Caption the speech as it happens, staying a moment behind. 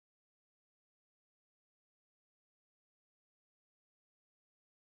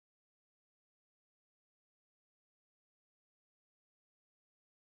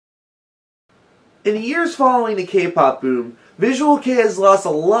In the years following the K-pop boom, Visual Kei has lost a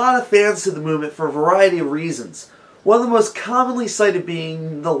lot of fans to the movement for a variety of reasons, one of the most commonly cited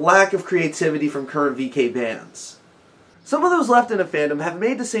being the lack of creativity from current VK bands. Some of those left in the fandom have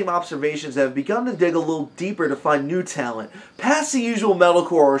made the same observations and have begun to dig a little deeper to find new talent, past the usual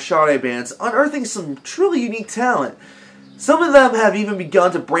metalcore or share bands, unearthing some truly unique talent. Some of them have even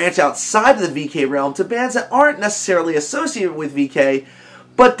begun to branch outside of the VK realm to bands that aren't necessarily associated with VK,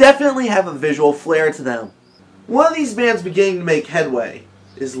 but definitely have a visual flair to them. One of these bands beginning to make headway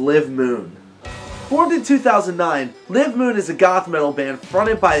is Liv Moon. Formed in 2009, Liv Moon is a goth metal band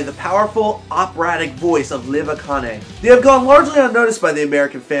fronted by the powerful, operatic voice of Liv Akane. They have gone largely unnoticed by the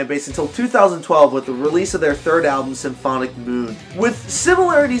American fanbase until 2012 with the release of their third album, Symphonic Moon. With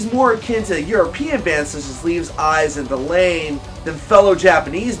similarities more akin to European bands such as Leaves' Eyes and The Lane than fellow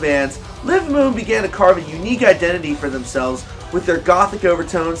Japanese bands, Liv Moon began to carve a unique identity for themselves with their gothic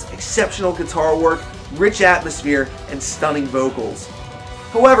overtones, exceptional guitar work, rich atmosphere, and stunning vocals.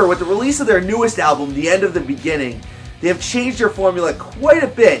 However, with the release of their newest album, The End of the Beginning, they have changed their formula quite a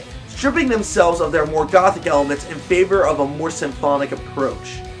bit, stripping themselves of their more gothic elements in favor of a more symphonic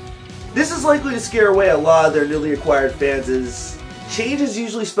approach. This is likely to scare away a lot of their newly acquired fans, as change is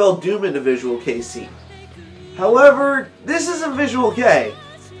usually spelled doom in the Visual Kei scene. However, this isn't Visual Kei,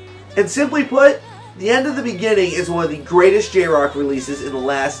 and simply put, The End of the Beginning is one of the greatest J-Rock releases in the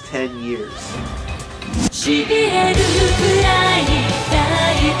last 10 years.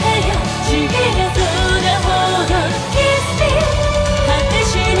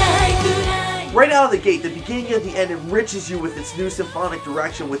 Right out of the gate, the beginning of the end enriches you with its new symphonic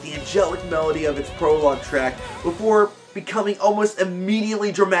direction with the angelic melody of its prologue track before becoming almost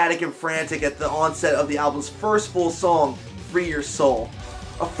immediately dramatic and frantic at the onset of the album's first full song, Free Your Soul.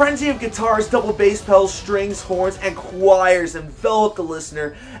 A frenzy of guitars, double bass pedals, strings, horns, and choirs envelop the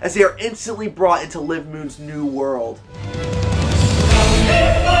listener as they are instantly brought into Liv Moon's new world.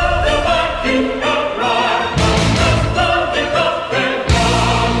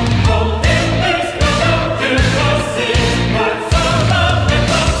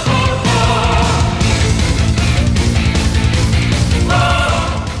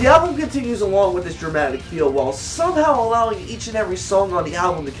 The album continues along with this dramatic feel while somehow allowing each and every song on the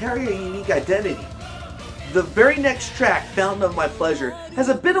album to carry a unique identity. The very next track, Fountain of My Pleasure, has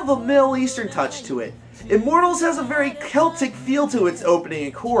a bit of a Middle Eastern touch to it. Immortals has a very Celtic feel to its opening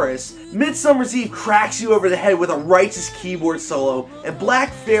and chorus. Midsummer's Eve cracks you over the head with a righteous keyboard solo, and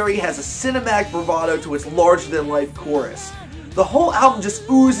Black Fairy has a cinematic bravado to its larger-than-life chorus. The whole album just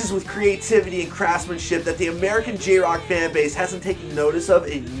oozes with creativity and craftsmanship that the American J-Rock fanbase hasn't taken notice of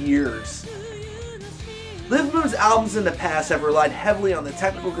in years. Liv Moon's albums in the past have relied heavily on the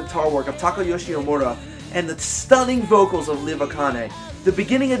technical guitar work of Takayoshi Omura and the stunning vocals of Liv Akane. The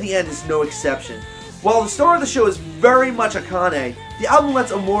beginning of the end is no exception. While the star of the show is very much Akane, the album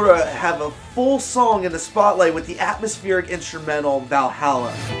lets Omura have a full song in the spotlight with the atmospheric instrumental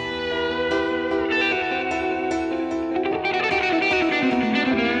Valhalla.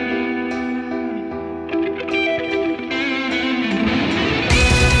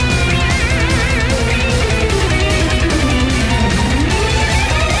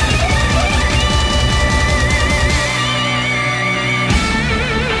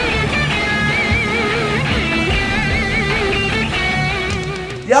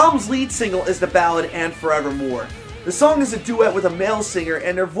 The album's lead single is the ballad And Forevermore. The song is a duet with a male singer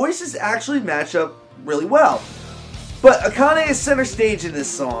and their voices actually match up really well. But Akane is center stage in this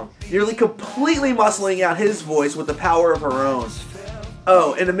song, nearly completely muscling out his voice with the power of her own.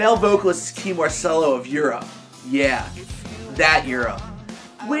 Oh, and the male vocalist is Key Marcello of Europe. Yeah, that Europe.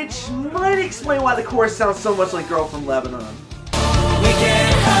 Which might explain why the chorus sounds so much like Girl from Lebanon. We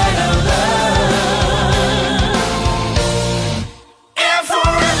can't hide our love.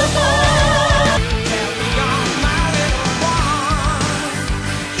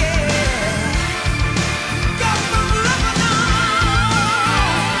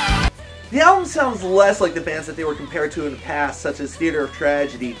 The album sounds less like the bands that they were compared to in the past, such as Theater of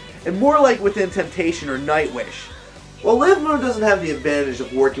Tragedy, and more like Within Temptation or Nightwish. While Liv Moon doesn't have the advantage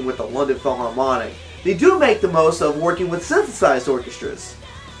of working with the London Philharmonic, they do make the most of working with synthesized orchestras.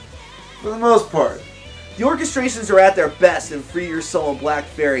 For the most part. The orchestrations are at their best in Free Your Soul and Black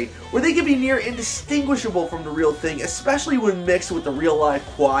Fairy, where they can be near indistinguishable from the real thing, especially when mixed with the real live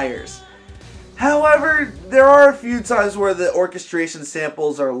choirs. However, there are a few times where the orchestration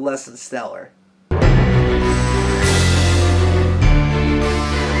samples are less than stellar.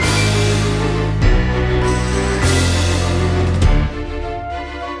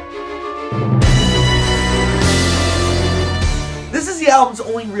 This is the album's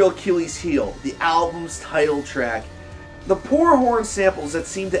only real real Achilles heel, the album's title track. The poor horn samples that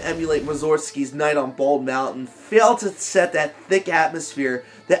seem to emulate Mussorgsky's Night on Bald Mountain fail to set that thick atmosphere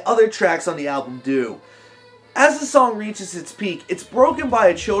that other tracks on the album do. As the song reaches its peak, it's broken by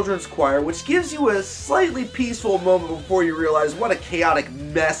a children's choir, which gives you a slightly peaceful moment before you realize what a chaotic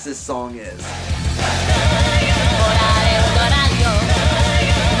mess this song is.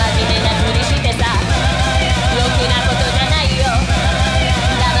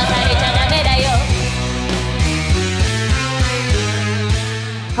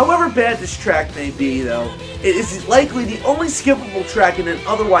 However bad this track may be, though, it is likely the only skippable track in an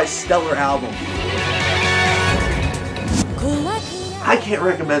otherwise stellar album. I can't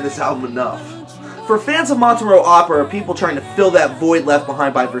recommend this album enough. For fans of Montemurro opera or people trying to fill that void left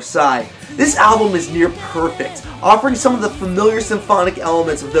behind by Versailles, this album is near perfect, offering some of the familiar symphonic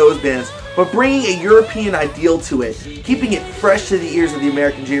elements of those bands, but bringing a European ideal to it, keeping it fresh to the ears of the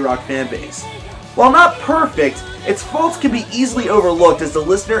American J-Rock fanbase. While not perfect, its faults can be easily overlooked as the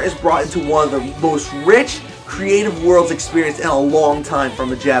listener is brought into one of the most rich, creative worlds experienced in a long time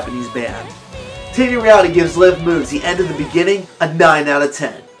from a Japanese band. Tainted Reality gives Liv Moon's The End of the Beginning a 9 out of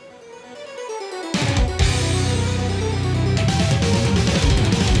 10.